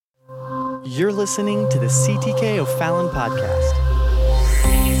You're listening to the CTK O'Fallon podcast.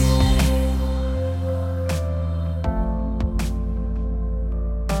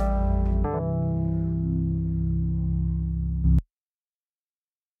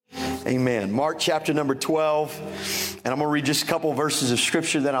 Amen. Mark chapter number 12. And I'm going to read just a couple verses of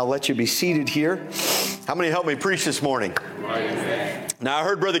scripture, then I'll let you be seated here. How many help me preach this morning? Amen. Now, I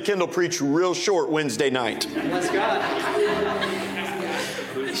heard Brother Kendall preach real short Wednesday night. Bless God.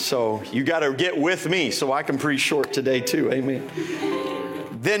 So you got to get with me so I can preach short today too. Amen.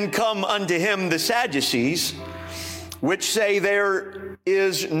 Then come unto him the Sadducees, which say there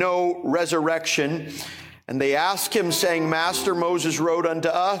is no resurrection. And they ask him, saying, Master, Moses wrote unto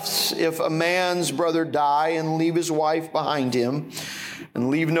us, if a man's brother die and leave his wife behind him, and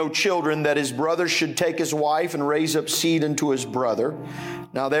leave no children, that his brother should take his wife and raise up seed unto his brother.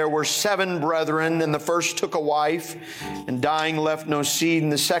 Now there were 7 brethren, and the first took a wife, and dying left no seed,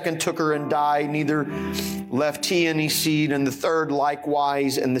 and the second took her and died, neither left he any seed, and the third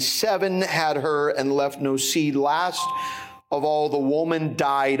likewise, and the 7 had her and left no seed. Last of all, the woman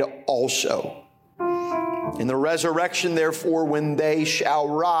died also. In the resurrection, therefore, when they shall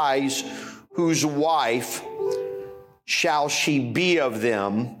rise, whose wife shall she be of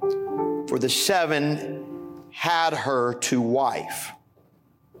them? For the 7 had her to wife.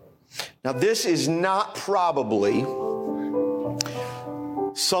 Now, this is not probably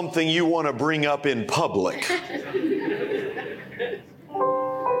something you want to bring up in public.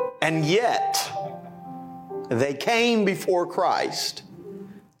 And yet, they came before Christ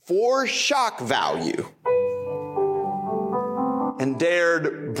for shock value and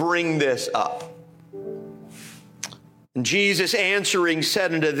dared bring this up. And Jesus answering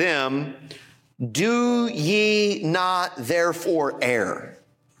said unto them, Do ye not therefore err,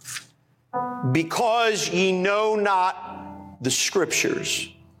 because ye know not the Scriptures,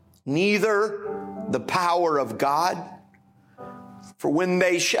 neither the power of God? For when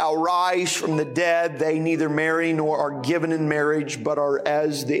they shall rise from the dead, they neither marry nor are given in marriage, but are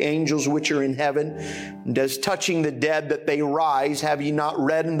as the angels which are in heaven. And as touching the dead that they rise, have ye not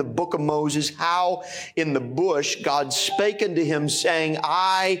read in the book of Moses how in the bush God spake unto him, saying,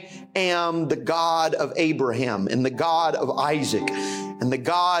 I am the God of Abraham and the God of Isaac and the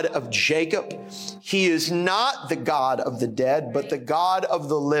God of Jacob. He is not the God of the dead, but the God of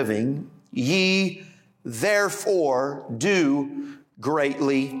the living. Ye therefore do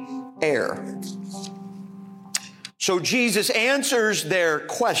greatly err. So Jesus answers their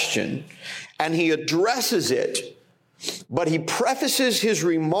question and he addresses it, but he prefaces his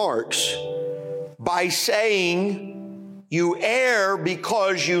remarks by saying, you err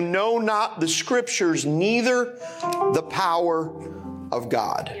because you know not the Scriptures, neither the power of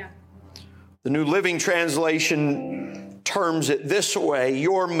God. Yeah. The New Living Translation terms it this way: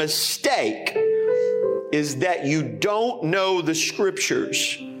 your mistake is that you don't know the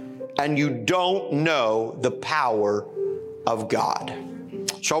Scriptures and you don't know the power of God.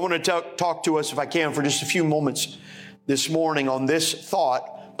 So I want to talk to us, if I can, for just a few moments this morning on this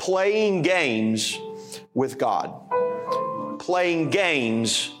thought: playing games with God. Playing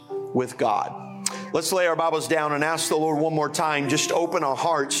games with God. Let's lay our Bibles down and ask the Lord one more time just to open our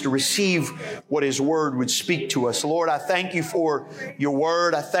hearts to receive what His Word would speak to us. Lord, I thank You for Your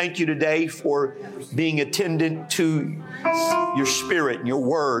Word. I thank You today for being attendant to Your Spirit and Your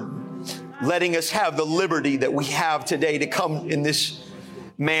Word, letting us have the liberty that we have today to come in this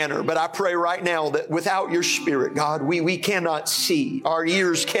manner. But I pray right now that without Your Spirit, God, we cannot see, our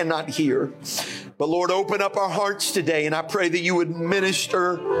ears cannot hear. But Lord, open up our hearts today, and I pray that You would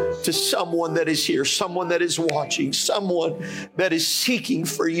minister to someone that is here, someone that is watching, someone that is seeking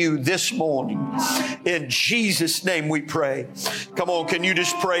for You this morning. In Jesus' name we pray. Come on, can you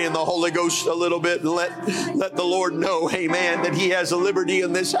just pray in the Holy Ghost a little bit and let the Lord know, amen, that He has a liberty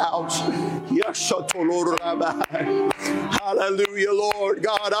in this house. Hallelujah, Lord.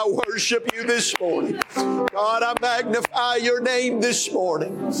 God, I worship You this morning. God, I magnify Your name this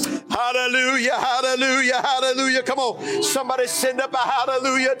morning. Hallelujah, hallelujah, hallelujah. Come on, somebody send up a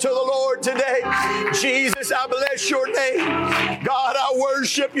hallelujah to the Lord today. Jesus, I bless Your name. God, I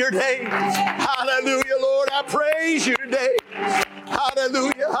worship Your name. Hallelujah, Lord, I praise You today.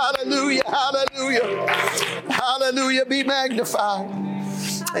 Hallelujah, hallelujah, hallelujah. Hallelujah, be magnified.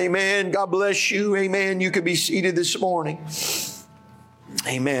 Amen. God bless you. Amen. You can be seated this morning.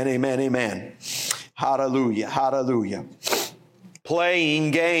 Amen, amen, amen. Hallelujah, hallelujah.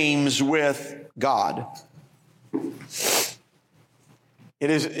 Playing games with God. It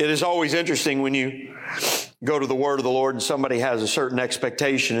is always interesting when you go to the Word of the Lord and somebody has a certain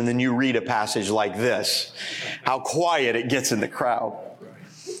expectation and then you read a passage like this, how quiet it gets in the crowd.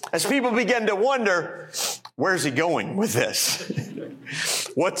 as people begin to wonder, where's he going with this?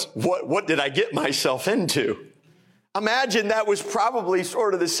 What did I get myself into? Imagine that was probably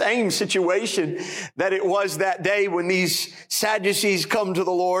sort of the same situation that it was that day when these Sadducees come to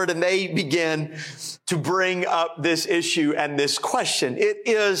the Lord and they begin to bring up this issue and this question. It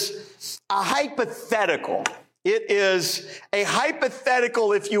is a hypothetical. It is a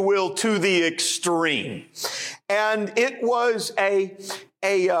hypothetical, if you will, to the extreme. And it was a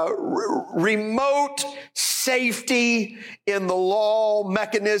remote safety in the law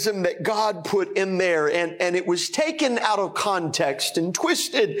mechanism that God put in there. And it was taken out of context and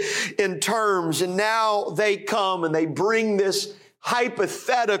twisted in terms. And now they come and they bring this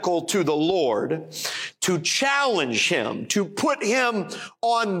hypothetical to the Lord to challenge him, to put him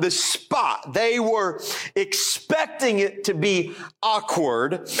on the spot. They were expecting it to be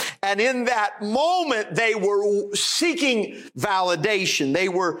awkward. And in that moment, they were seeking validation. They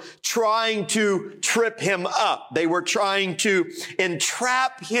were trying to trip him up. They were trying to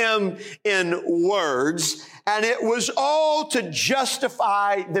entrap him in words. And it was all to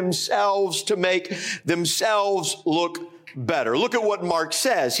justify themselves, to make themselves look better. Look at what Mark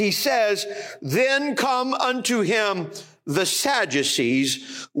says. He says, then come unto him the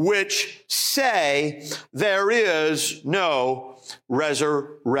Sadducees, which say there is no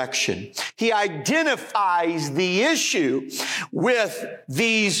resurrection. He identifies the issue with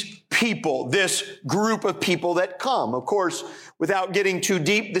these people, this group of people that come. Of course, without getting too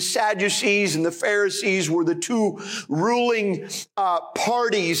deep, the Sadducees and the Pharisees were the two ruling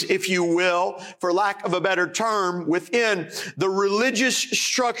parties, if you will, for lack of a better term, within the religious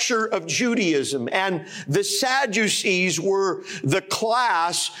structure of Judaism. And the Sadducees were the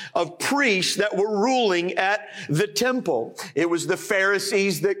class of priests that were ruling at the temple. It was the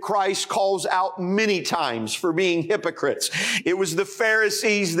Pharisees that Christ calls out many times for being hypocrites. It was the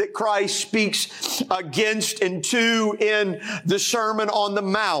Pharisees that Christ speaks against and to in the Sermon on the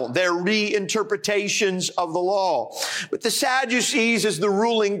Mount, their reinterpretations of the law. But the Sadducees is the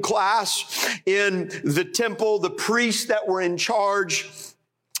ruling class in the temple, the priests that were in charge.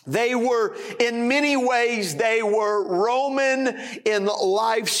 They were, in many ways, they were Roman in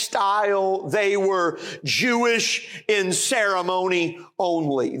lifestyle. They were Jewish in ceremony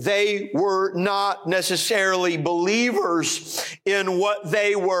only. They were not necessarily believers in what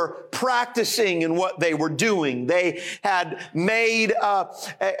they were practicing and what they were doing. They had made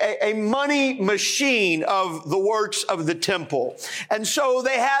a money machine of the works of the temple. And so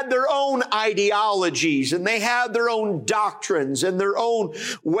they had their own ideologies and they had their own doctrines and their own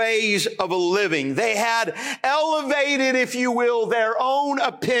ways of living. They had elevated, if you will, their own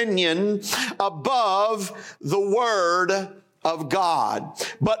opinion above the Word of God.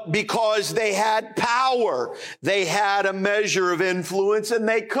 But because they had power, they had a measure of influence, and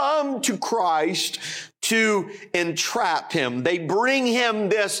they come to Christ to entrap him. They bring him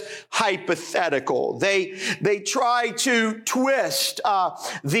this hypothetical. They try to twist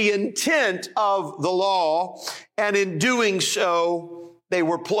the intent of the law, and in doing so, they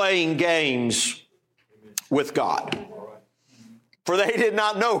were playing games with God. For they did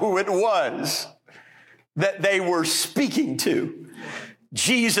not know who it was that they were speaking to.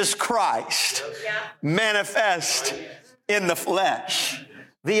 Jesus Christ, manifest in the flesh.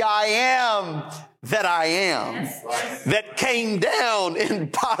 The I am that I am, that came down in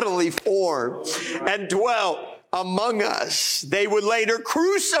bodily form and dwelt among us. They would later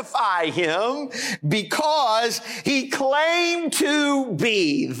crucify him because he claimed to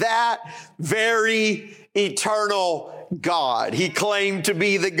be that very eternal God. He claimed to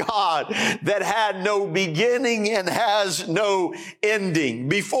be the God that had no beginning and has no ending.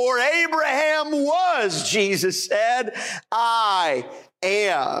 Before Abraham was, Jesus said, I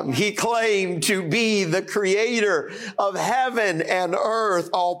am. He claimed to be the creator of heaven and earth.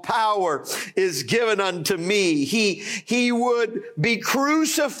 All power is given unto me. He would be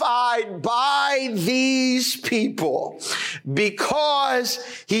crucified by these people because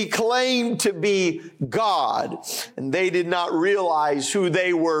he claimed to be God. And they did not realize who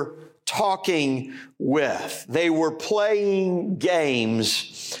they were talking with. They were playing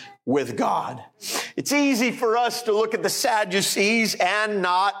games with God. It's easy for us to look at the Sadducees and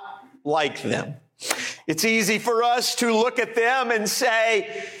not like them. It's easy for us to look at them and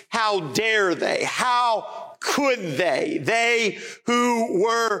say, how dare they? How could they? They who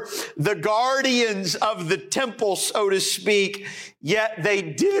were the guardians of the temple, so to speak, yet they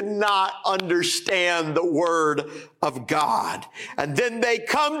did not understand the Word of God. And then they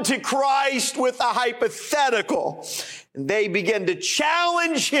come to Christ with a hypothetical, and they begin to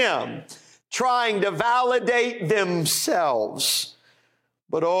challenge him, trying to validate themselves.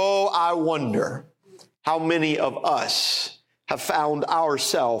 But oh, I wonder how many of us have found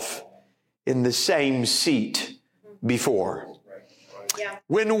ourselves in the same seat before. Yeah.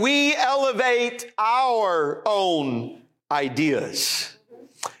 When we elevate our own ideas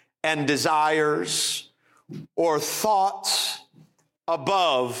and desires or thoughts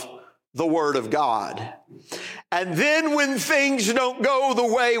above the Word of God. And then when things don't go the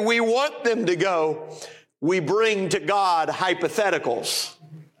way we want them to go, we bring to God hypotheticals.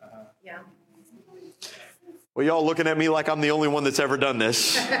 Yeah. Well, y'all looking at me like I'm the only one that's ever done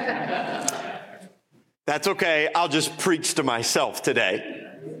this. That's okay. I'll just preach to myself today.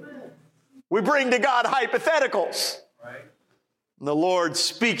 We bring to God hypotheticals. And the Lord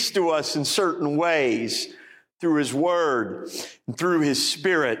speaks to us in certain ways through His Word and through His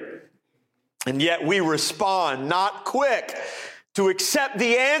Spirit. And yet we respond not quick to accept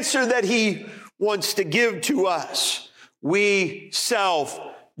the answer that He wants to give to us. We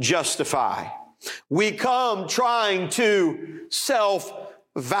self-justify. We come trying to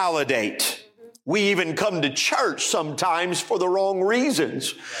self-validate. We even come to church sometimes for the wrong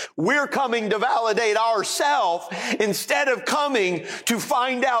reasons. We're coming to validate ourselves instead of coming to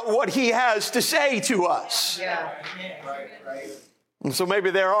find out what He has to say to us. Yeah. And so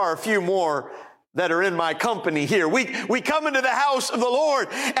maybe there are a few more that are in my company here. We come into the house of the Lord,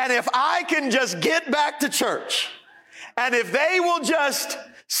 and if I can just get back to church, and if they will just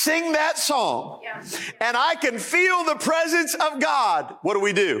sing that song, and I can feel the presence of God, what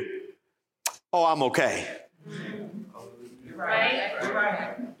do? Oh, I'm okay. Right.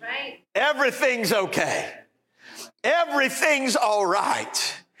 Everything's okay. Everything's all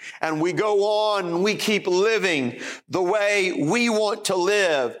right. And we go on and we keep living the way we want to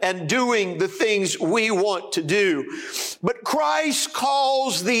live and doing the things we want to do. But Christ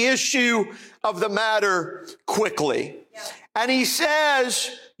calls the issue of the matter quickly. Yeah. And He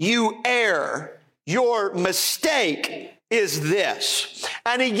says, you err. Your mistake is this.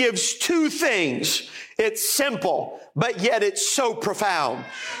 And He gives two things. It's simple, but yet it's so profound.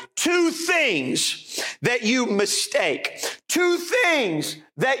 Two things that you mistake. Two things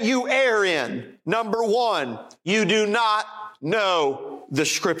that you err in. Number one, you do not know the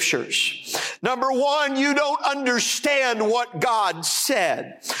Scriptures. Number one, you don't understand what God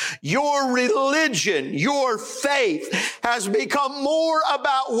said. Your religion, your faith has become more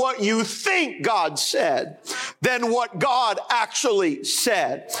about what you think God said than what God actually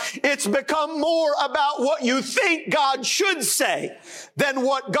said. It's become more about what you think God should say than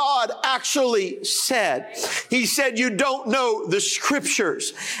what God actually said. He said you don't know the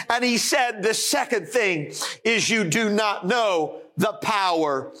Scriptures. And He said the second thing is you do not know the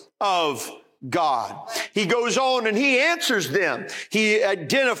power of God. He goes on and He answers them. He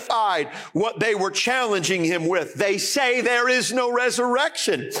identified what they were challenging Him with. They say there is no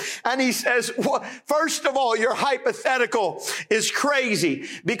resurrection. And He says, well, first of all, your hypothetical is crazy,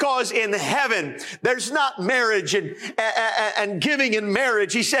 because in heaven, there's not marriage and giving in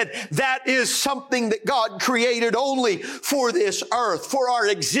marriage. He said that is something that God created only for this earth, for our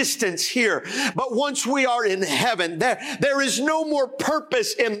existence here. But once we are in heaven, there is no more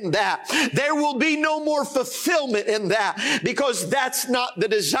purpose in that. There will be no more fulfillment in that, because that's not the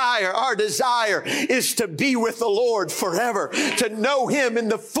desire. Our desire is to be with the Lord forever, to know Him in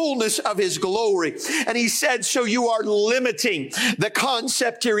the fullness of His glory. And He said, so you are limiting the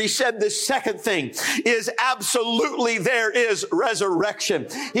concept here. He said the second thing is absolutely there is resurrection.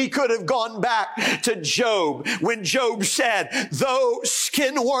 He could have gone back to Job when Job said, though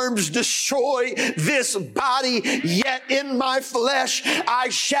skin worms destroy this body, yet in my flesh I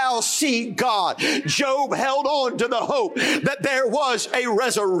shall see God. Job held on to the hope that there was a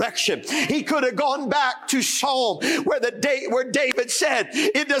resurrection. He could have gone back to Psalm where David said,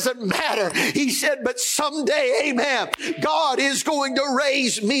 it doesn't matter. He said, but someday, amen, God is going to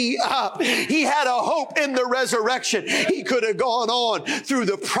raise me up. He had a hope in the resurrection. He could have gone on through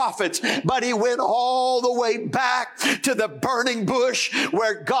the prophets, but he went all the way back to the burning bush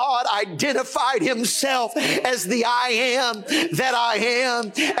where God identified Himself as the I am that I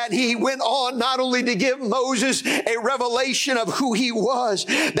am. And He went on not only to give Moses a revelation of who He was,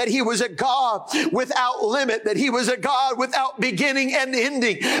 that He was a God without limit, that He was a God without beginning and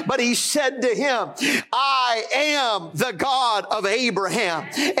ending, but He said to him, I am the God of Abraham.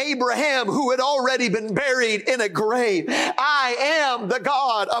 Abraham, who had already been buried in a grave. I am the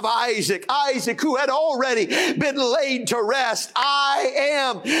God of Isaac. Isaac, who had already been laid to rest. I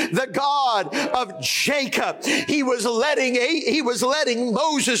am the God of Jacob. He was letting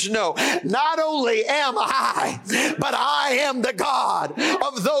Moses know, not only am I, but I am the God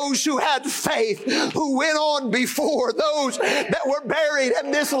of those who had faith, who went on before, those that were buried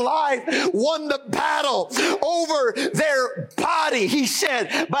in this life, won the battle over their body. He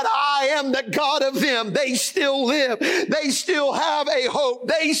said, but I am the God of them. They still live. They still have a hope.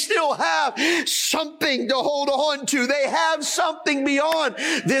 They still have something to hold on to. They have something beyond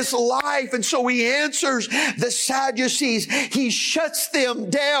this life. And so he answers the Sadducees. He shuts them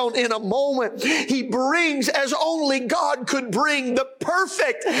down in a moment. He brings, as only God could bring, the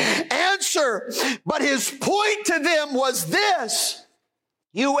perfect answer. But his point to them was this: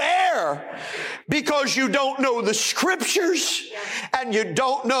 you err because you don't know the scriptures and you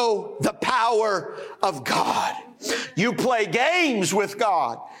don't know the power of God. You play games with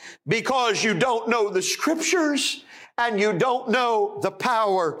God because you don't know the scriptures and you don't know the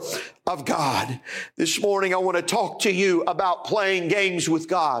power of God. This morning I want to talk to you about playing games with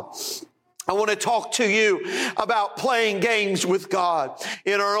God. I want to talk to you about playing games with God.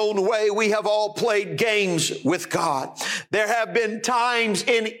 In our own way, we have all played games with God. There have been times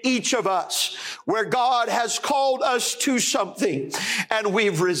in each of us where God has called us to something and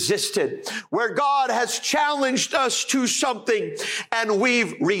we've resisted, where God has challenged us to something and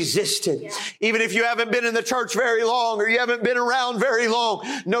we've resisted. Yeah. Even if you haven't been in the church very long or you haven't been around very long,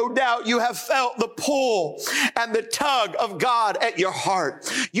 no doubt you have felt the pull and the tug of God at your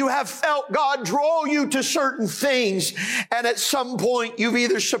heart. You have felt God draw you to certain things, and at some point you've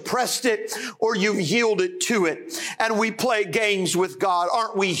either suppressed it or you've yielded to it. And we play games with God.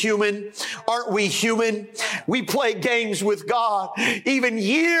 Aren't we human? Aren't we human? We play games with God. Even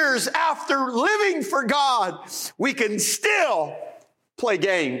years after living for God, we can still play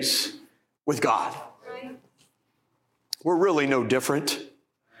games with God. We're really no different.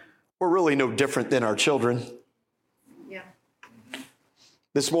 We're really no different than our children.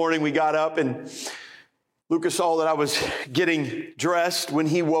 This morning we got up and Lucas saw that I was getting dressed when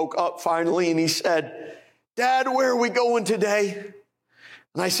he woke up finally, and he said, "Dad, where are we going today?"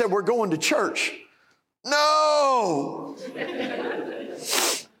 And I said, "We're going to church." "No."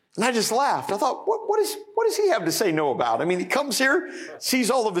 And I just laughed. I thought, what does he have to say no about? I mean, he comes here,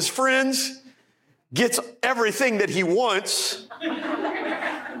 sees all of his friends, gets everything that he wants.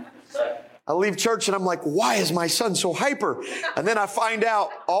 I leave church and I'm like, why is my son so hyper? And then I find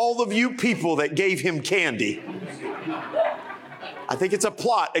out all of you people that gave him candy. I think it's a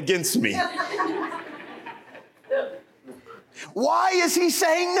plot against me. Why is he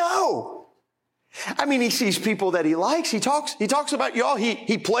saying no? I mean, he sees people that he likes. He talks about y'all.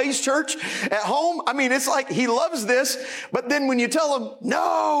 He plays church at home. I mean, it's like he loves this. But then when you tell him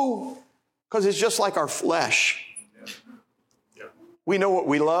no, because it's just like our flesh. We know what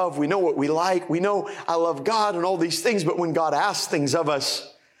we love. We know what we like. We know I love God and all these things. But when God asks things of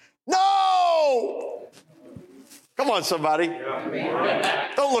us, no! Come on, somebody.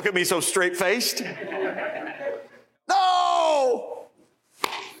 Don't look at me so straight-faced. No!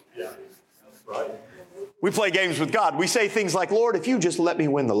 We play games with God. We say things like, Lord, if you just let me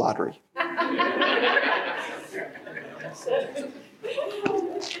win the lottery.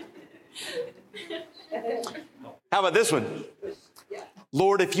 How about this one?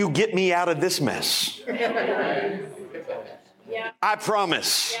 Lord, if you get me out of this mess, I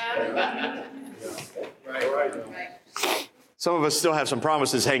promise. Some of us still have some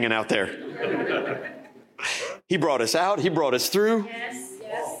promises hanging out there. He brought us out. He brought us through. Yes.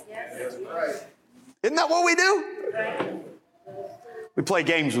 Isn't that what we do? We play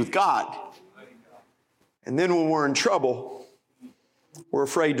games with God. And then when we're in trouble, we're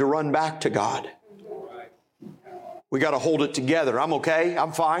afraid to run back to God. We got to hold it together. I'm okay.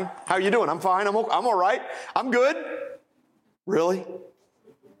 I'm fine. How are you doing? I'm fine. I'm all right. I'm good. Really?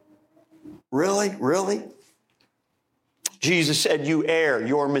 Really? Really? Jesus said, you err.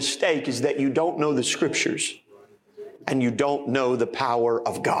 Your mistake is that you don't know the scriptures and you don't know the power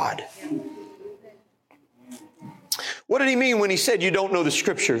of God. What did he mean when he said you don't know the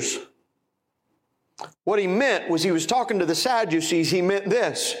scriptures? What he meant was he was talking to the Sadducees. He meant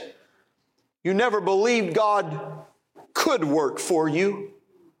this. You never believed God could work for you,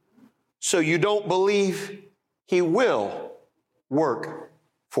 so you don't believe he will work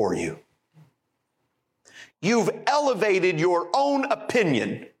for you. You've elevated your own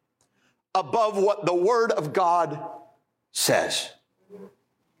opinion above what the Word of God says.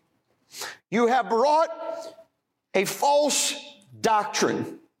 You have brought a false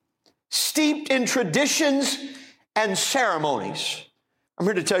doctrine steeped in traditions and ceremonies. I'm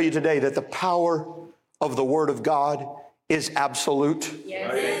here to tell you today that the power of the Word of God is absolute.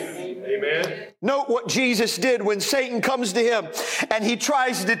 Yes. Amen. Note what Jesus did when Satan comes to him and he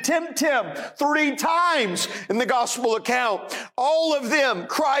tries to tempt him 3 times in the gospel account. All of them,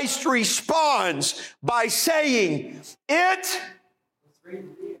 Christ responds by saying, "It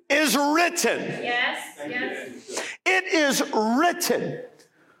is written." Yes. Yes. It is written.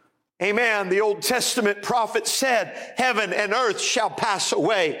 Amen. The Old Testament prophet said, "Heaven and earth shall pass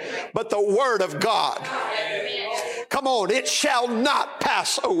away, but the word of God," come on, it shall not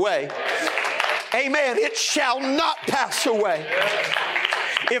pass away. Amen. It shall not pass away.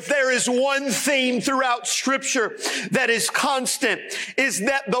 If there is one theme throughout Scripture that is constant, is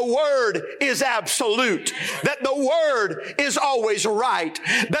that the Word is absolute, that the Word is always right,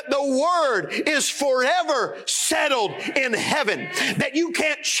 that the Word is forever settled in heaven, that you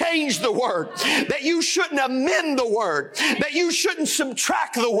can't change the Word, that you shouldn't amend the Word, that you shouldn't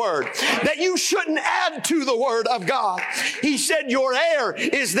subtract the Word, that you shouldn't add to the Word of God. He said your error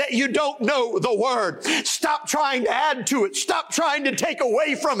is that you don't know the Word. Stop trying to add to it. Stop trying to take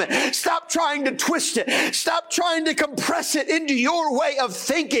away from it. Stop trying to twist it. Stop trying to compress it into your way of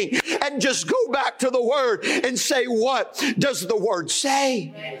thinking and just go back to the Word and say, what does the Word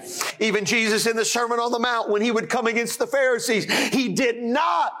say? Even Jesus in the Sermon on the Mount, when he would come against the Pharisees, he did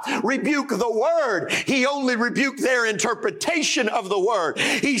not rebuke the Word. He only rebuked their interpretation of the Word.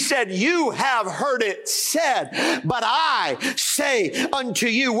 He said, "You have heard it said, but I say unto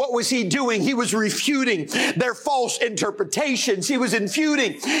you." What was he doing? He was refuting their false interpretations. He was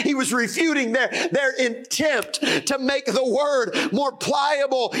refuting their attempt to make the Word more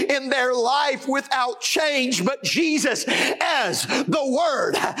pliable in their life without change. But Jesus, as the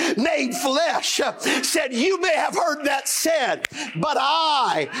Word made flesh, said, "You may have heard that said, but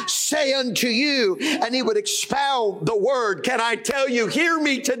I say unto you," and he would expound the Word. Can I tell you, hear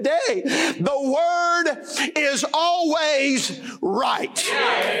me today, the Word is always right.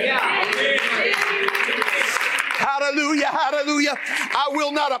 Hallelujah, hallelujah. I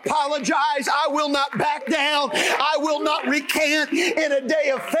will not apologize. I will not back down. I will not recant in a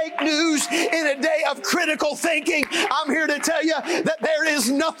day of fake news, in a day of critical thinking. I'm here to tell you that there is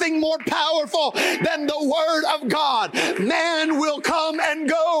nothing more powerful than the Word of God. Man will come and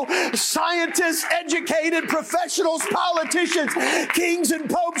go. Scientists, educated professionals, politicians, kings and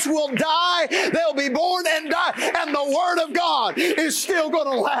popes will die. They'll be born and die. And the Word of God is still going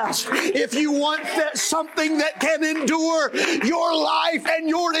to last. If you want something that can endure your life and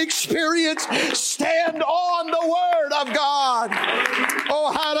your experience, stand on the Word of God.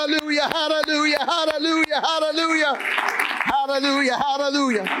 Oh, hallelujah, hallelujah, hallelujah, hallelujah, hallelujah,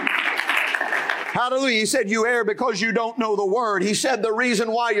 hallelujah. Hallelujah. He said, you err because you don't know the Word. He said the reason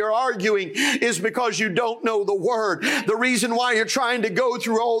why you're arguing is because you don't know the Word. The reason why you're trying to go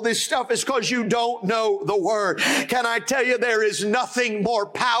through all this stuff is because you don't know the Word. Can I tell you, there is nothing more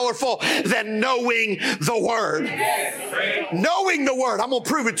powerful than knowing the Word. Knowing the Word. I'm going to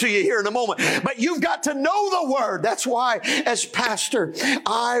prove it to you here in a moment. But you've got to know the Word. That's why, as pastor,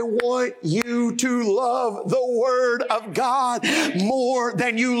 I want you to love the Word of God more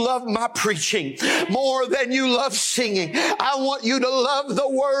than you love my preaching, more than you love singing. I want you to love the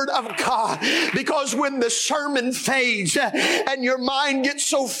Word of God, because when the sermon fades and your mind gets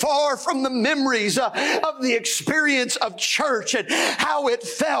so far from the memories of the experience of church and how it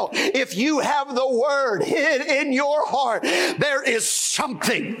felt, if you have the Word hid in your heart, there is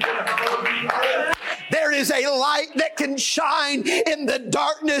something. There is a light that can shine in the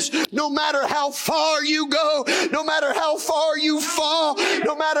darkness, no matter how far you go, no matter how far you fall,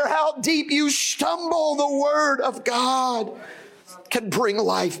 no matter how deep you stumble. The Word of God can bring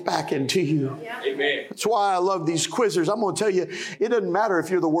life back into you. Amen. That's why I love these quizzers. I'm going to tell you, it doesn't matter if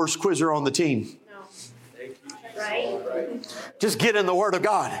you're the worst quizzer on the team. No. Right? Just get in the Word of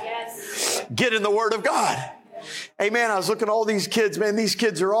God. Yes. Get in the Word of God. Amen. I was looking at all these kids. Man, these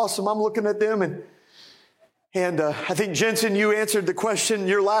kids are awesome. I'm looking at them and I think, Jensen, you answered the question,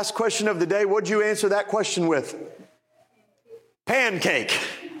 your last question of the day. What'd you answer that question with? Pancake.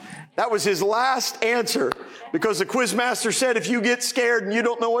 That was his last answer, because the quizmaster said if you get scared and you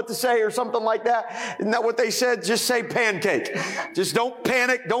don't know what to say or something like that, isn't that what they said? Just say pancake. Just don't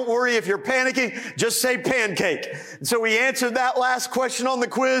panic. Don't worry if you're panicking. Just say pancake. And so he answered that last question on the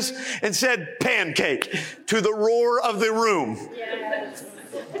quiz and said pancake, to the roar of the room. Yes.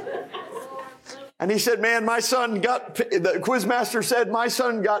 And he said, man, the quizmaster said, my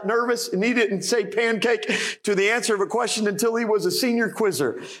son got nervous and he didn't say pancake to the answer of a question until he was a senior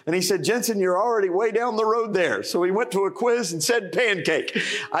quizzer. And he said, Jensen, you're already way down the road there. So he went to a quiz and said pancake.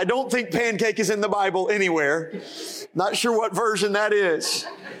 I don't think pancake is in the Bible anywhere. Not sure what version that is.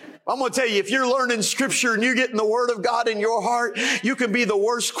 I'm going to tell you, if you're learning Scripture and you're getting the Word of God in your heart, you can be the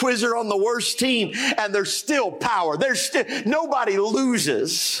worst quizzer on the worst team, and there's still power. Nobody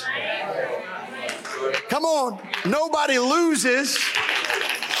loses. Come on. Nobody loses.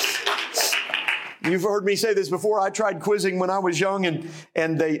 You've heard me say this before. I tried quizzing when I was young,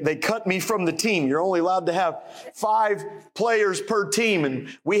 and they cut me from the team. You're only allowed to have 5 players per team, and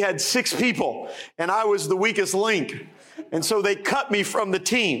we had 6 people, and I was the weakest link. And so they cut me from the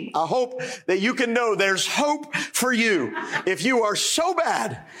team. I hope that you can know there's hope for you if you are so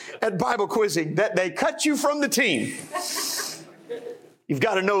bad at Bible quizzing that they cut you from the team. You've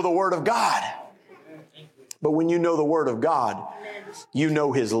got to know the Word of God. But when you know the Word of God, you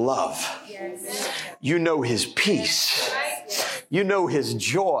know His love. You know His peace. You know His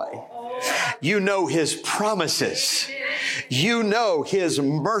joy. You know His promises. You know His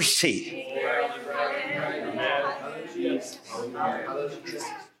mercy.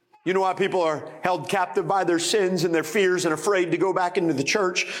 You know why people are held captive by their sins and their fears and afraid to go back into the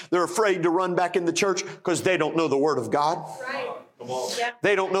church? They're afraid to run back in the church because they don't know the Word of God.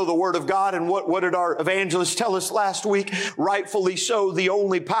 They don't know the Word of God. And what did our evangelist tell us last week? Rightfully so, the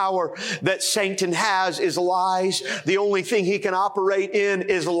only power that Satan has is lies. The only thing he can operate in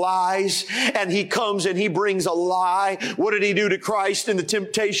is lies. And he comes and he brings a lie. What did he do to Christ in the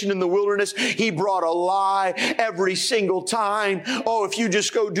temptation in the wilderness? He brought a lie every single time. Oh, if you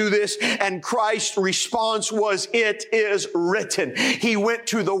just go do this. And Christ's response was, it is written. He went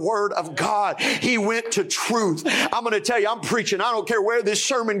to the Word of God. He went to truth. I'm going to tell you, I'm preaching. I don't care where this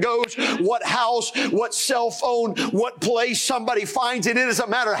sermon goes, what house, what cell phone, what place somebody finds it. It doesn't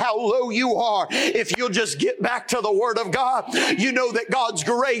matter how low you are. If you'll just get back to the Word of God, you know that God's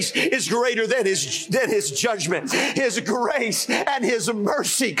grace is greater than His judgment. His grace and His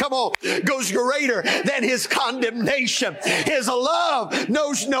mercy, come on, goes greater than His condemnation. His love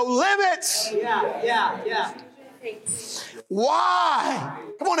knows no limits. Yeah. Why?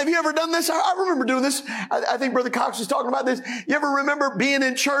 Come on, have you ever done this? I remember doing this. I think Brother Cox was talking about this. You ever remember being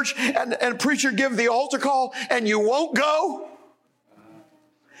in church and a preacher give the altar call and you won't go?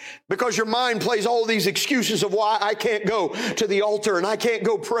 Because your mind plays all these excuses of why I can't go to the altar and I can't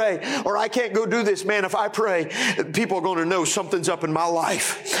go pray or I can't go do this. Man, if I pray, people are going to know something's up in my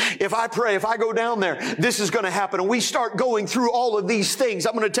life. If I pray, if I go down there, this is going to happen. And we start going through all of these things.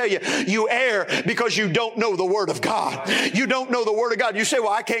 I'm going to tell you, you err because you don't know the Word of God. You don't know the Word of God. You say,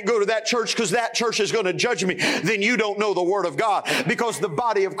 well, I can't go to that church because that church is going to judge me. Then you don't know the Word of God, because the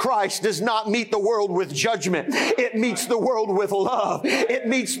body of Christ does not meet the world with judgment. It meets the world with love. It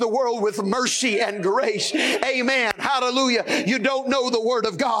meets the world with mercy and grace. Amen. Hallelujah. You don't know the Word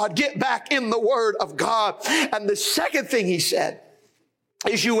of God. Get back in the Word of God. And the second thing he said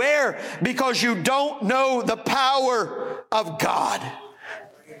is you err because you don't know the power of God.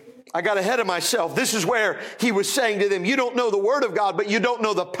 I got ahead of myself. This is where he was saying to them, you don't know the Word of God, but you don't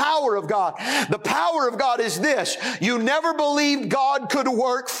know the power of God. The power of God is this. You never believed God could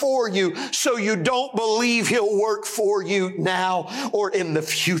work for you, so you don't believe He'll work for you now or in the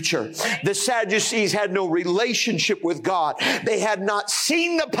future. The Sadducees had no relationship with God. They had not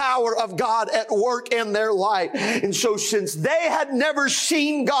seen the power of God at work in their life. And so since they had never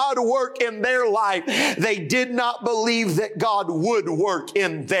seen God work in their life, they did not believe that God would work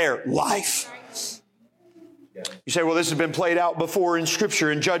in their life. You say, well, this has been played out before in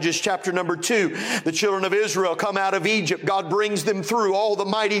Scripture. In Judges chapter number 2, the children of Israel come out of Egypt. God brings them through all the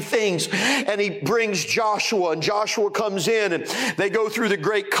mighty things, and He brings Joshua, and Joshua comes in, and they go through the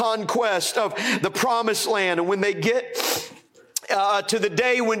great conquest of the promised land. And when they get to the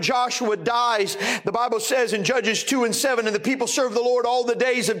day when Joshua dies, the Bible says in Judges 2:7, and the people served the Lord all the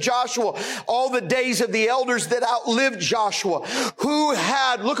days of Joshua, all the days of the elders that outlived Joshua, who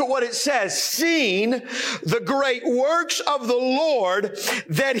had, look at what it says, seen the great works of the Lord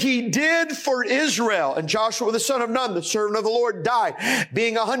that He did for Israel. And Joshua the son of Nun, the servant of the Lord, died,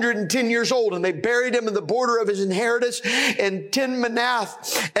 being 110 years old, and they buried him in the border of his inheritance in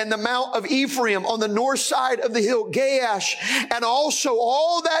Timnath and the Mount of Ephraim on the north side of the hill Gaash. And also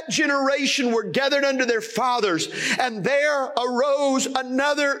all that generation were gathered unto their fathers, and there arose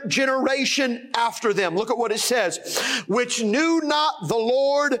another generation after them. Look at what it says, which knew not the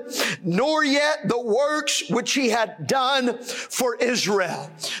Lord, nor yet the works which He had done for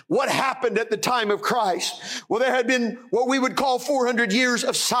Israel. What happened at the time of Christ? Well, there had been what we would call 400 years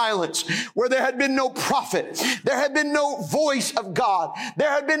of silence, where there had been no prophet. There had been no voice of God.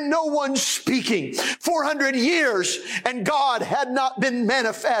 There had been no one speaking. 400 years, and God had not been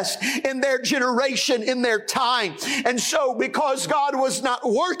manifest in their generation, in their time. And so because God was not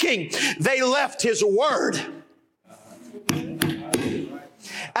working, they left His Word.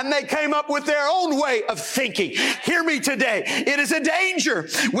 and they came up with their own way of thinking. Hear me today. It is a danger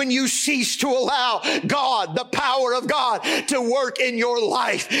when you cease to allow God, the power of God, to work in your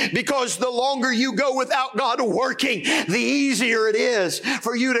life, because the longer you go without God working, the easier it is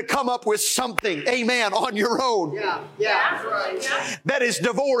for you to come up with something, amen, on your own. That is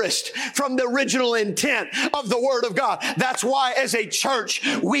divorced from the original intent of the Word of God. That's why as a church,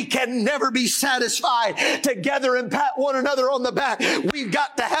 we can never be satisfied together and pat one another on the back. We've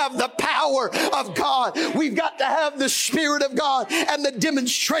got to have the power of God. We've got to have the Spirit of God and the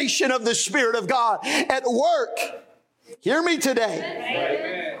demonstration of the Spirit of God at work. Hear me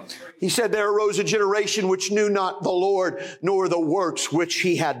today. He said, there arose a generation which knew not the Lord, nor the works which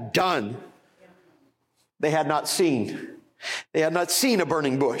he had done. They had not seen. They had not seen a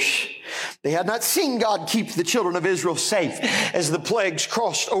burning bush. They had not seen God keep the children of Israel safe as the plagues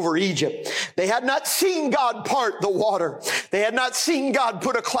crossed over Egypt. They had not seen God part the water. They had not seen God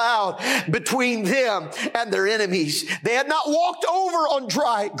put a cloud between them and their enemies. They had not walked over on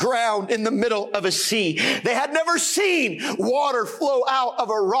dry ground in the middle of a sea. They had never seen water flow out of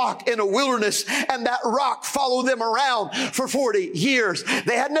a rock in a wilderness and that rock follow them around for 40 years.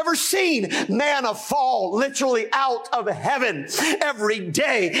 They had never seen manna fall literally out of heaven every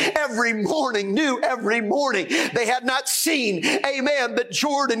day, every morning, new every morning. They had not seen, amen, the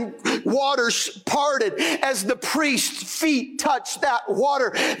Jordan waters parted as the priest's feet touched that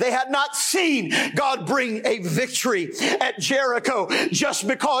water. They had not seen God bring a victory at Jericho just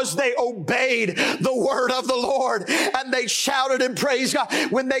because they obeyed the word of the Lord and they shouted and praised God.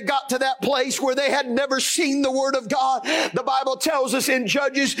 When they got to that place where they had never seen the word of God, the Bible tells us in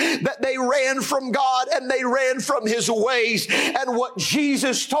Judges that they ran from God and they ran from his ways. And what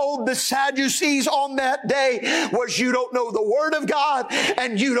Jesus told the Sadducees on that day was, you don't know the word of God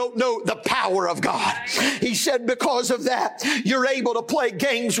and you don't know the power of God. He said, because of that, you're able to play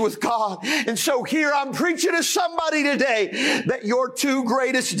games with God. And so here I'm preaching to somebody today that your two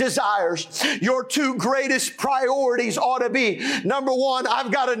greatest desires, your two greatest priorities ought to be, number one,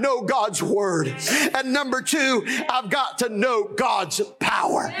 I've got to know God's word. And number two, I've got to know God's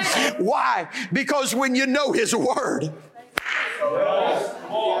power. Why? Because when you know his word,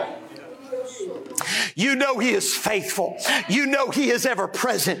 you know he is faithful. You know he is ever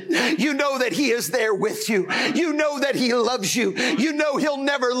present. You know that he is there with you. You know that he loves you. You know he'll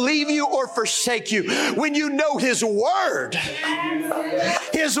never leave you or forsake you. When you know his word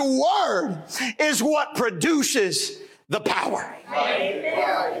is what produces the power.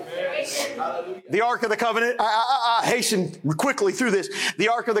 The Ark of the Covenant, I hasten quickly through this. The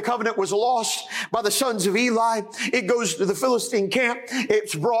Ark of the Covenant was lost by the sons of Eli. It goes to the Philistine camp.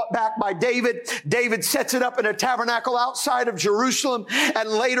 It's brought back by David. David sets it up in a tabernacle outside of Jerusalem. And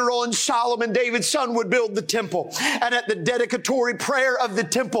later on, Solomon, David's son, would build the temple. And at the dedicatory prayer of the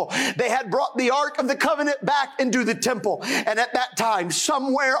temple, they had brought the Ark of the Covenant back into the temple. And at that time,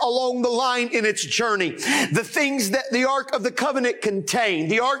 somewhere along the line in its journey, the things that the Ark of the Covenant contained,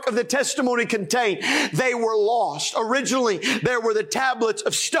 the Ark of the Testimony contained, they were lost. Originally, there were the tablets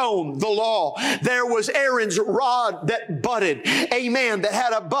of stone, the law. There was Aaron's rod that budded, amen, that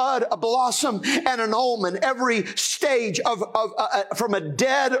had a bud, a blossom, and an almond. Every stage from a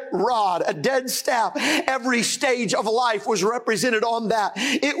dead rod, a dead staff, every stage of life was represented on that.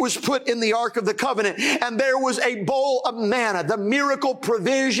 It was put in the Ark of the Covenant, and there was a bowl of manna, the miracle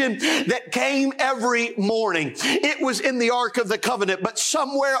provision that came every morning. It was in the Ark of the Covenant, but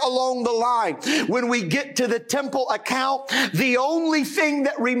somewhere along the line, when we get to the temple account, the only thing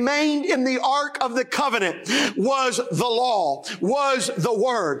that remained in the Ark of the Covenant was the law, was the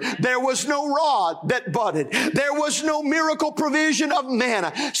word. There was no rod that budded. There was no miracle provision of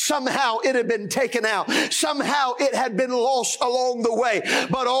manna. Somehow it had been taken out. Somehow it had been lost along the way.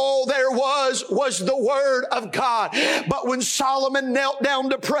 But all there was the word of God. But when Solomon knelt down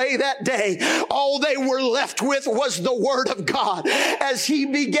to pray that day, all they were left with was the word of God. As he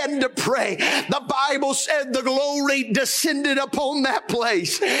began to pray, the Bible said the glory descended upon that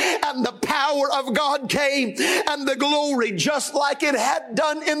place, and the power of God came, and the glory, just like it had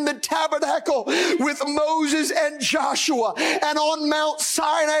done in the tabernacle with Moses and Joshua, and on Mount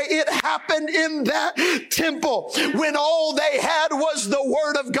Sinai, it happened in that temple when all they had was the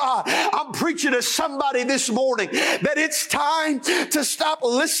word of God. I'm preaching to somebody this morning that it's time to stop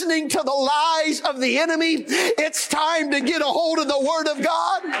listening to the lies of the enemy. It's time to get a hold of the word of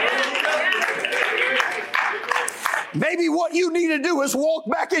God. Maybe what you need to do is walk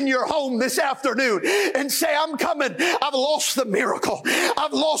back in your home this afternoon and say, I'm coming. I've lost the miracle.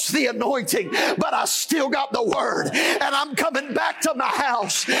 I've lost the anointing, but I still got the word. And I'm coming back to my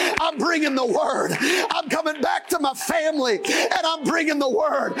house. I'm bringing the word. I'm coming back to my family, and I'm bringing the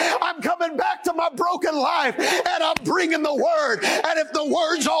word. I'm coming back to my broken life, and I'm bringing the word. And if the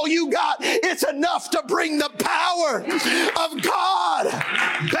word's all you got, it's enough to bring the power of God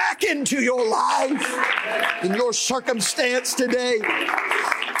back into your life, in your circumstance today.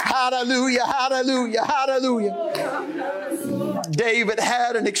 Hallelujah, hallelujah, hallelujah. David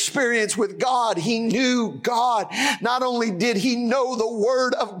had an experience with God. He knew God. Not only did he know the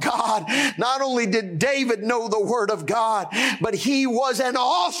Word of God, not only did David know the Word of God, but he was an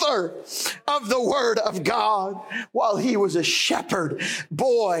author of the Word of God while he was a shepherd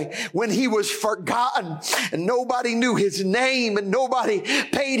boy, when he was forgotten and nobody knew his name and nobody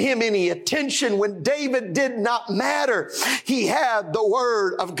paid him any attention. When David did not matter, he had the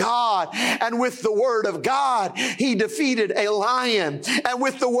Word of God. And with the Word of God, he defeated a lion. And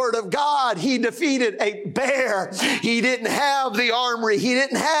with the Word of God, he defeated a bear. He didn't have the armory. He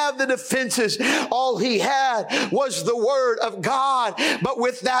didn't have the defenses. All he had was the Word of God. But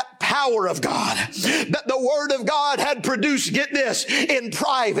with that power of God, that the Word of God had produced, get this, in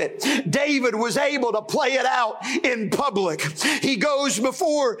private, David was able to play it out in public. He goes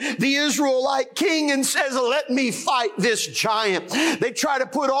before the Israelite king and says, let me fight this giant. They try to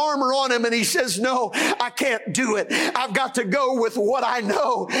put armor on him, and he says, no, I can't do it. I've got to go with what I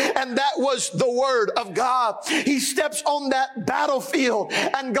know. And that was the Word of God. He steps on that battlefield,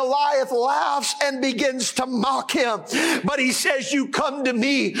 and Goliath laughs and begins to mock him. But he says, you come to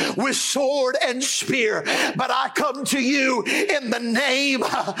me with sword and spear, but I come to you in the name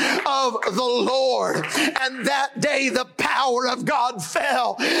of the Lord. And that day the power of God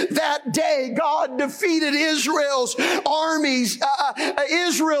fell. That day God defeated Israel's armies,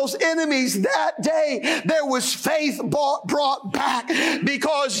 Israel's enemies. That day there was faith brought back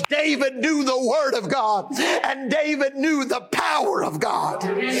because David knew the Word of God, and David knew the power of God.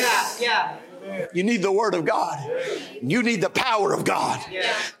 Yeah. You need the Word of God. You need the power of God.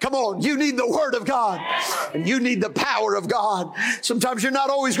 Come on, you need the Word of God, and you need the power of God. Sometimes you're not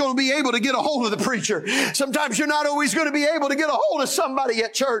always going to be able to get a hold of the preacher. Sometimes you're not always going to be able to get a hold of somebody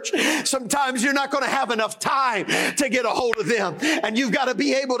at church. Sometimes you're not going to have enough time to get a hold of them. And you've got to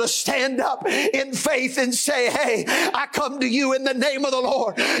be able to stand up in faith and say, hey, I come to you in the name of the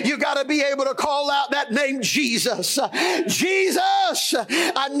Lord. You've got to be able to call out that name, Jesus. Jesus,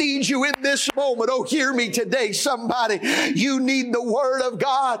 I need you in this moment. Oh, hear me today, somebody. You need the Word of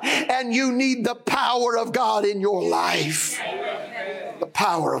God, and you need the power of God in your life. The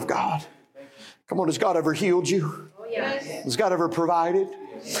power of God. Come on, has God ever healed you? Has God ever provided?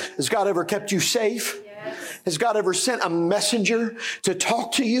 Has God ever kept you safe? Has God ever sent a messenger to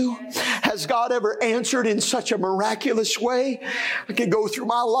talk to you? Has God ever answered in such a miraculous way? I could go through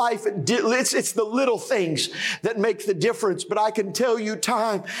my life. It's the little things that make the difference. But I can tell you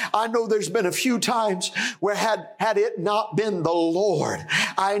I know there's been a few times where had it not been the Lord,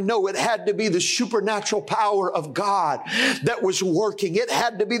 I know it had to be the supernatural power of God that was working. It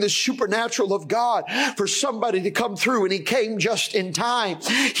had to be the supernatural of God for somebody to come through, and He came just in time.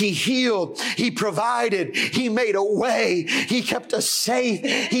 He healed. He provided. He made a way. He kept us safe.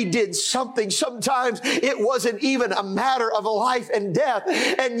 He did something. Sometimes it wasn't even a matter of life and death,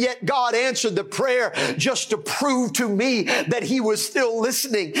 and yet God answered the prayer just to prove to me that He was still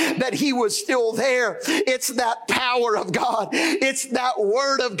listening, that He was still there. It's that power of God. It's that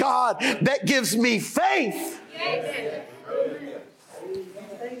Word of God that gives me faith.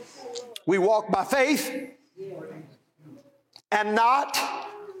 We walk by faith and not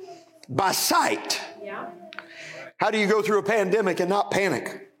by sight. How do you go through a pandemic and not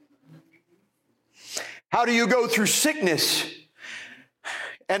panic? How do you go through sickness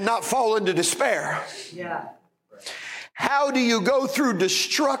and not fall into despair? How do you go through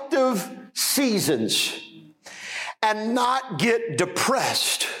destructive seasons and not get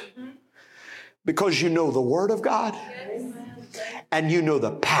depressed? Because you know the Word of God and you know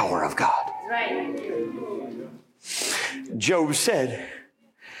the power of God. Job said,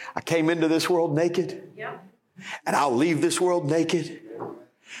 I came into this world naked, and I'll leave this world naked.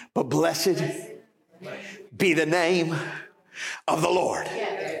 But blessed be the name of the Lord.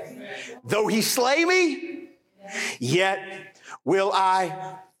 Though He slay me, yet will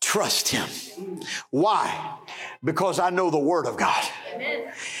I trust Him. Why? Because I know the Word of God.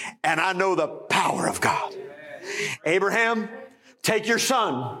 And I know the power of God. Abraham, take your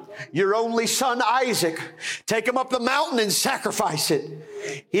son, your only son Isaac, take him up the mountain and sacrifice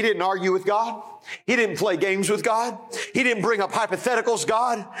it. He didn't argue with God. He didn't play games with God. He didn't bring up hypotheticals.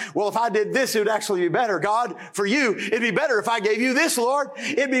 God, well, if I did this, it would actually be better. God, for you, it'd be better if I gave you this, Lord.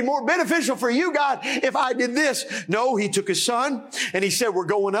 It'd be more beneficial for you, God, if I did this. No, he took his son and he said, we're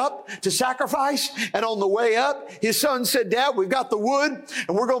going up to sacrifice. And on the way up, his son said, Dad, we've got the wood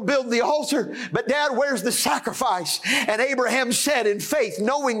and we're going to build the altar. But Dad, where's the sacrifice? And Abraham said in faith,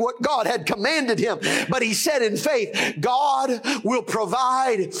 knowing what God had commanded him, but he said in faith, God will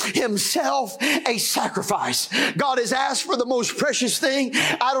provide himself a sacrifice. God has asked for the most precious thing.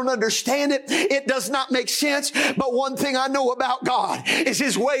 I don't understand it. It does not make sense. But one thing I know about God is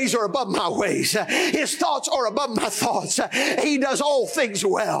his ways are above my ways. His thoughts are above my thoughts. He does all things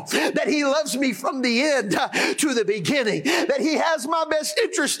well. That he loves me from the end to the beginning. That he has my best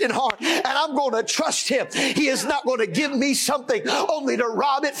interest in heart. And I'm going to trust him. He is not going to give me something only to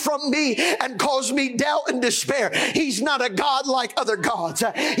rob it from me and cause me doubt and despair. He's not a God like other gods.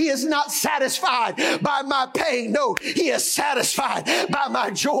 He is not satisfied by my pain. No, he is satisfied by my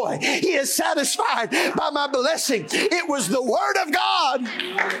joy. He is satisfied by my blessing. It was the Word of God.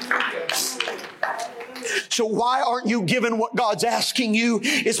 So why aren't you given what God's asking you?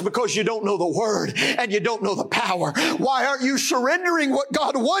 It's because you don't know the Word and you don't know the power. Why aren't you surrendering what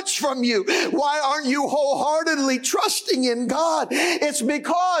God wants from you? Why aren't you wholeheartedly trusting in God? It's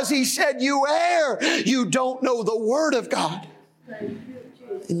because he said you err. You don't know the Word of God.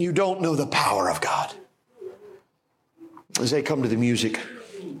 And you don't know the power of God. As they come to the music,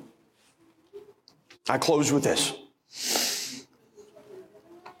 I close with this.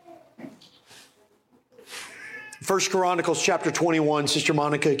 1 Chronicles chapter 21, Sister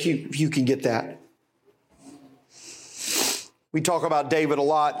Monica, if you can get that. We talk about David a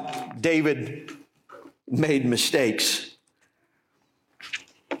lot. David made mistakes.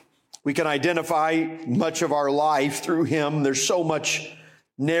 We can identify much of our life through him. There's so much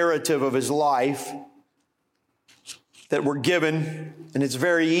narrative of his life that we're given, and it's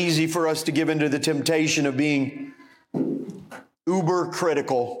very easy for us to give into the temptation of being uber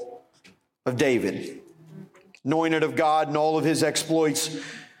critical of David, anointed of God and all of his exploits.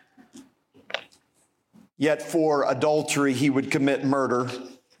 Yet for adultery, he would commit murder.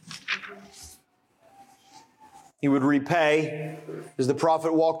 He would repay. As the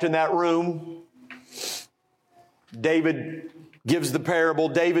prophet walked in that room, David gives the parable.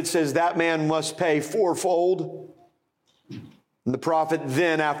 David says that man must pay fourfold. And the prophet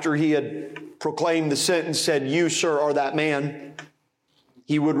then, after he had proclaimed the sentence, said, you, sir, are that man.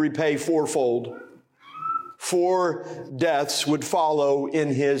 He would repay fourfold. 4 deaths would follow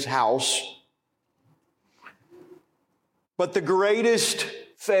in his house. But the greatest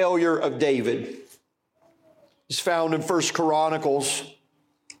failure of David is found in 1 Chronicles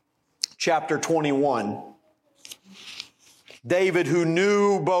chapter 21. David, who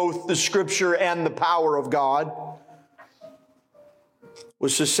knew both the Scripture and the power of God,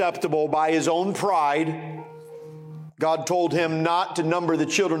 was susceptible by his own pride. God told him not to number the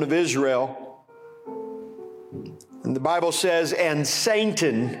children of Israel. And the Bible says, and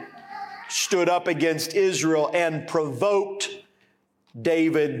Satan stood up against Israel and provoked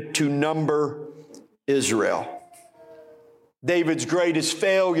David to number Israel. David's greatest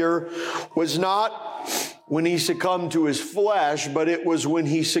failure was not when he succumbed to his flesh, but it was when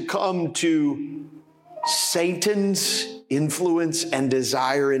he succumbed to Satan's influence and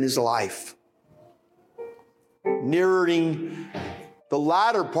desire in his life. Nearing the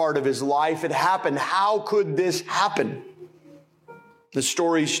latter part of his life, it happened. How could this happen? The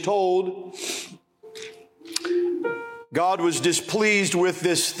story's told. God was displeased with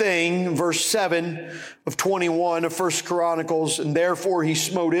this thing, verse 7 of 21 of 1 Chronicles, and therefore he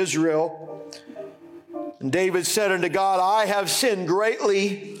smote Israel. And David said unto God, I have sinned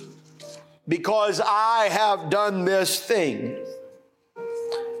greatly because I have done this thing.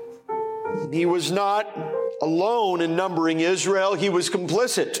 He was not alone in numbering Israel. He was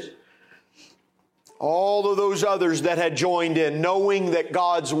complicit. All of those others that had joined in, knowing that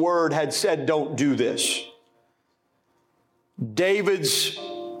God's word had said, don't do this. David's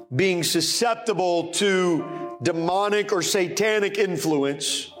being susceptible to demonic or satanic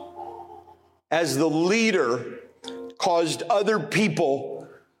influence as the leader caused other people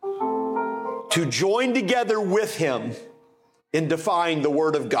to join together with him in defying the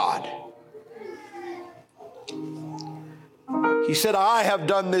word of God. He said, I have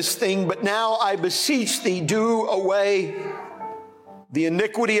done this thing, but now I beseech thee, do away the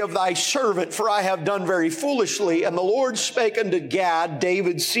iniquity of thy servant, for I have done very foolishly. And the Lord spake unto Gad,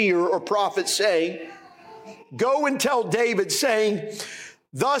 David's seer or prophet, saying, go and tell David, saying,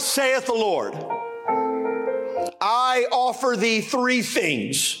 thus saith the Lord, I offer thee 3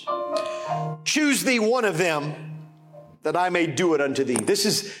 things. Choose thee one of them, that I may do it unto thee. This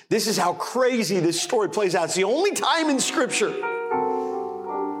is how crazy this story plays out. It's the only time in Scripture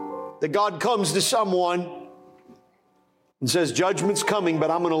that God comes to someone and says, judgment's coming,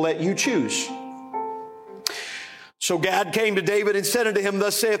 but I'm going to let you choose. So Gad came to David and said unto him,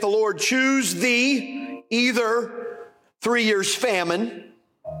 thus saith the Lord, choose thee either 3 years famine,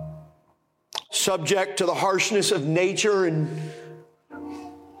 subject to the harshness of nature and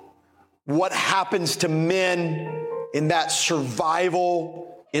what happens to men in that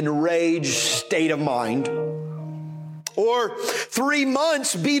survival, enraged state of mind. Or 3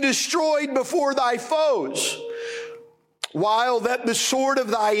 months be destroyed before thy foes, while that the sword of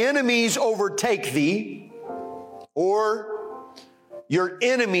thy enemies overtake thee. Or your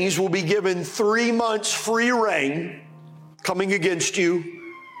enemies will be given 3 months free reign coming against you.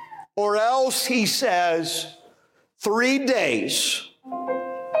 Or else, he says, 3 days,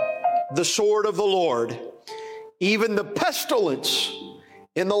 the sword of the Lord, even the pestilence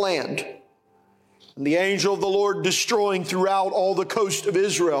in the land, and the angel of the Lord destroying throughout all the coast of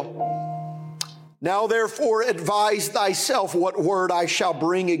Israel. Now therefore advise thyself what word I shall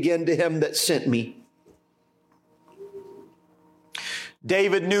bring again to him that sent me.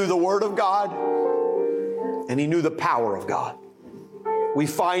 David knew the word of God, and he knew the power of God. We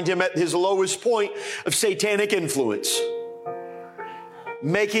find him at his lowest point of satanic influence,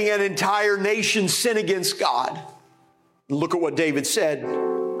 making an entire nation sin against God. Look at what David said.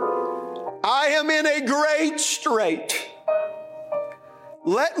 I am in a great strait.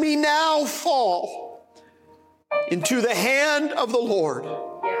 Let me now fall into the hand of the Lord.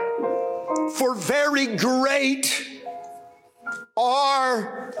 For very great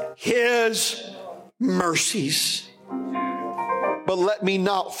are his mercies. But let me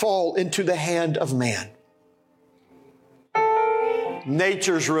not fall into the hand of man.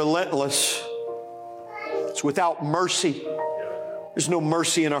 Nature's relentless. It's without mercy. There's no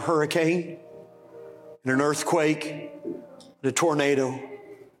mercy in a hurricane, in an earthquake, in a tornado.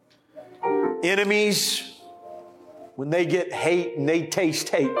 Enemies, when they get hate and they taste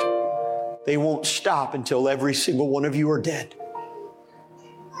hate, they won't stop until every single one of you are dead.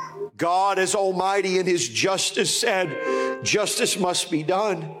 God, as Almighty in His justice, said, justice must be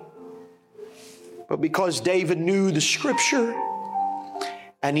done. But because David knew the Scripture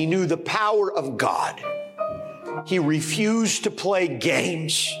and he knew the power of God, he refused to play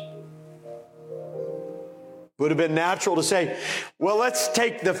games. Would have been natural to say, well, let's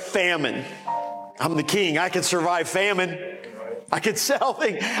take the famine. I'm the king. I can survive famine. I can sell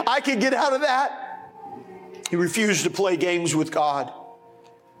things. I can get out of that. He refused to play games with God.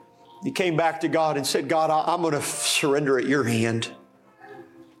 He came back to God and said, God, I'm going to surrender at your hand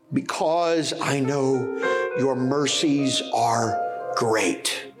because I know your mercies are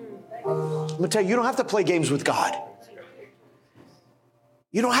great. I'm going to tell you, you don't have to play games with God.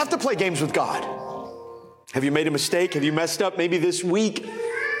 You don't have to play games with God. Have you made a mistake? Have you messed up? Maybe this week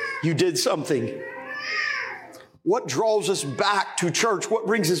you did something. What draws us back to church? What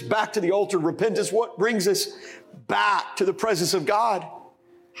brings us back to the altar of repentance? What brings us back to the presence of God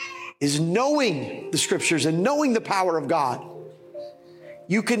is knowing the Scriptures and knowing the power of God.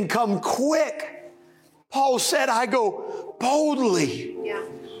 You can come quick. Paul said, I go boldly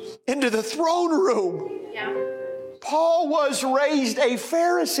into the throne room. Paul was raised a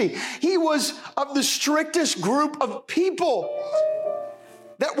Pharisee. He was of the strictest group of people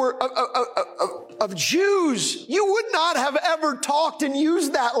that were of Jews. You would not have ever talked and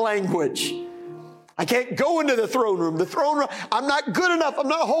used that language. I can't go into the throne room. The throne room, I'm not good enough. I'm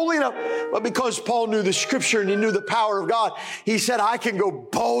not holy enough. But because Paul knew the Scripture and he knew the power of God, he said, I can go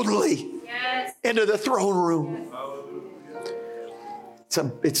boldly into the throne room.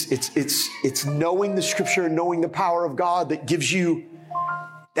 It's knowing the Scripture and knowing the power of God that gives you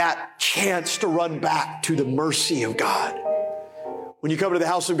that chance to run back to the mercy of God. When you come to the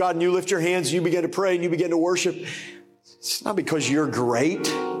house of God and you lift your hands and you begin to pray and you begin to worship, it's not because you're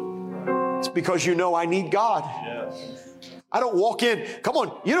great. It's because you know I need God. I don't walk in. Come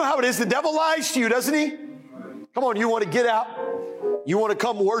on, you know how it is. The devil lies to you, doesn't he? Come on, you want to get out. You want to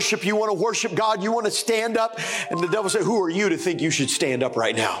come worship. You want to worship God. You want to stand up. And the devil said, who are you to think you should stand up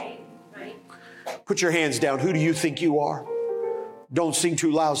right now? Put your hands down. Who do you think you are? Don't sing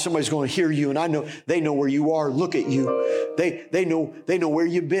too loud. Somebody's going to hear you. And I know they know where you are. Look at you. They know where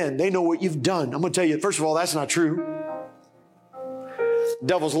you've been. They know what you've done. I'm going to tell you, first of all, that's not true. The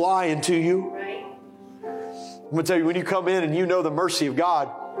devil's lying to you. I'm going to tell you, when you come in and you know the mercy of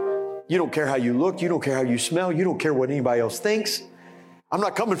God, you don't care how you look. You don't care how you smell. You don't care what anybody else thinks. I'm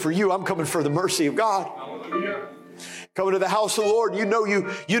not coming for you. I'm coming for the mercy of God. Coming to the house of the Lord, you know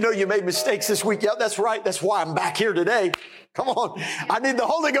you made mistakes this week. Yeah, that's right. That's why I'm back here today. Come on. I need the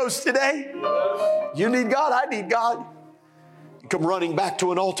Holy Ghost today. You need God. I need God. You come running back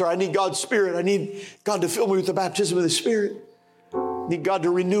to an altar. I need God's Spirit. I need God to fill me with the baptism of the Spirit. I need God to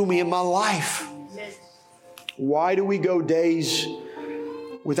renew me in my life. Why do we go days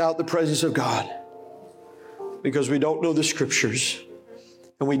without the presence of God? Because we don't know the Scriptures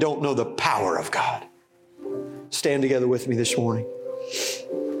and we don't know the power of God. Stand together with me this morning.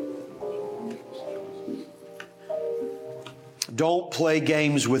 Don't play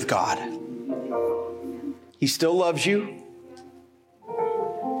games with God. He still loves you.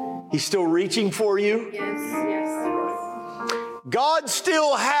 He's still reaching for you. God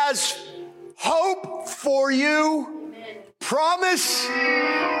still has hope for you, promise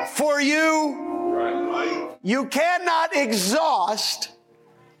for you. You cannot exhaust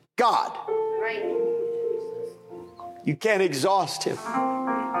God. You can't exhaust Him.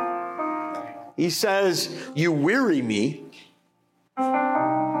 He says, you weary me,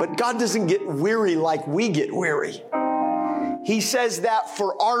 but God doesn't get weary like we get weary. He says that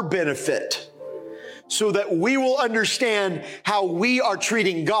for our benefit, so that we will understand how we are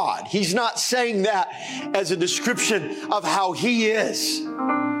treating God. He's not saying that as a description of how He is,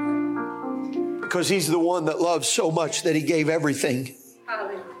 because He's the one that loves so much that He gave everything,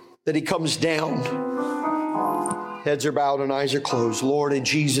 that He comes down. Heads are bowed and eyes are closed. Lord, in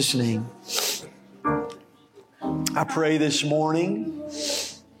Jesus' name, I pray this morning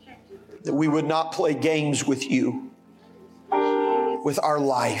that we would not play games with You, with our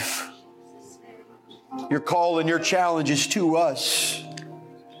life. Your call and your challenges to us.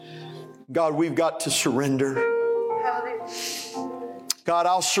 God, we've got to surrender. God,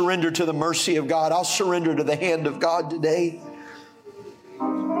 I'll surrender to the mercy of God. I'll surrender to the hand of God today.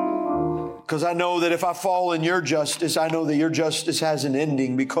 Because I know that if I fall in Your justice, I know that Your justice has an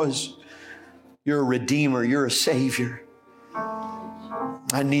ending, because You're a Redeemer. You're a Savior.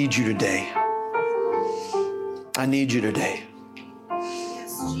 I need You today. I need You today.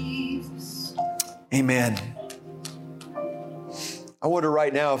 Amen. I wonder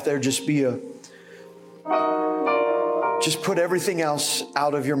right now if there just be just put everything else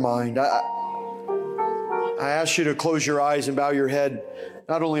out of your mind. I ask you to close your eyes and bow your head,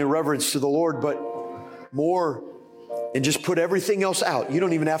 not only in reverence to the Lord, but more, and just put everything else out. You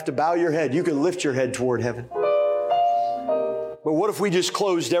don't even have to bow your head. You can lift your head toward heaven. But what if we just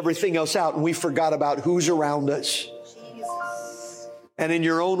closed everything else out and we forgot about who's around us? And in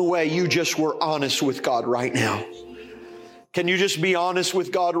your own way, you just were honest with God right now. Can you just be honest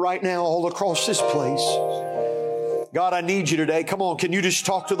with God right now all across this place? God, I need You today. Come on, can you just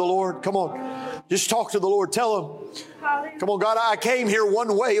talk to the Lord? Come on, just talk to the Lord. Tell Him, come on, God, I came here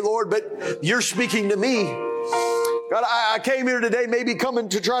one way, Lord, but You're speaking to me. God, I came here today maybe coming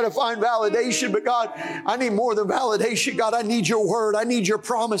to try to find validation, but God, I need more than validation. God, I need Your word. I need Your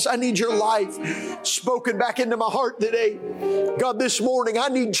promise. I need Your life spoken back into my heart today. God, this morning, I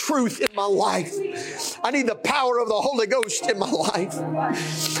need truth in my life. I need the power of the Holy Ghost in my life.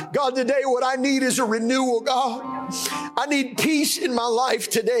 God, today what I need is a renewal, God. I need peace in my life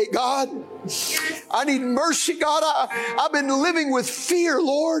today, God. I need mercy, God. I've been living with fear,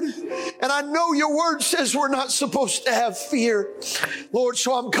 Lord, and I know Your word says we're not supposed to have fear, Lord,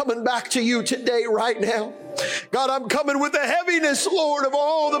 so I'm coming back to You today right now. God, I'm coming with the heaviness, Lord, of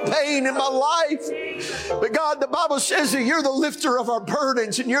all the pain in my life. But God, the Bible says that You're the lifter of our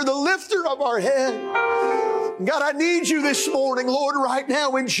burdens and You're the lifter of our head. God, I need You this morning, Lord, right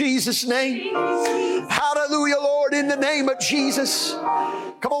now in Jesus' name. Hallelujah, Lord, in the name of Jesus.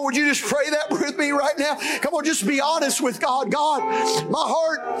 Come on, would you just pray that with me right now? Come on, just be honest with God. God, my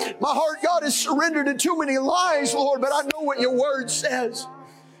heart, God, is surrendered to too many lies, Lord, but I know what Your word says.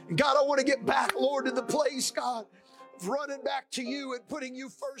 And God, I want to get back, Lord, to the place, God, of running back to You and putting You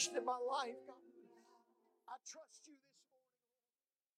first in my life. God, I trust You.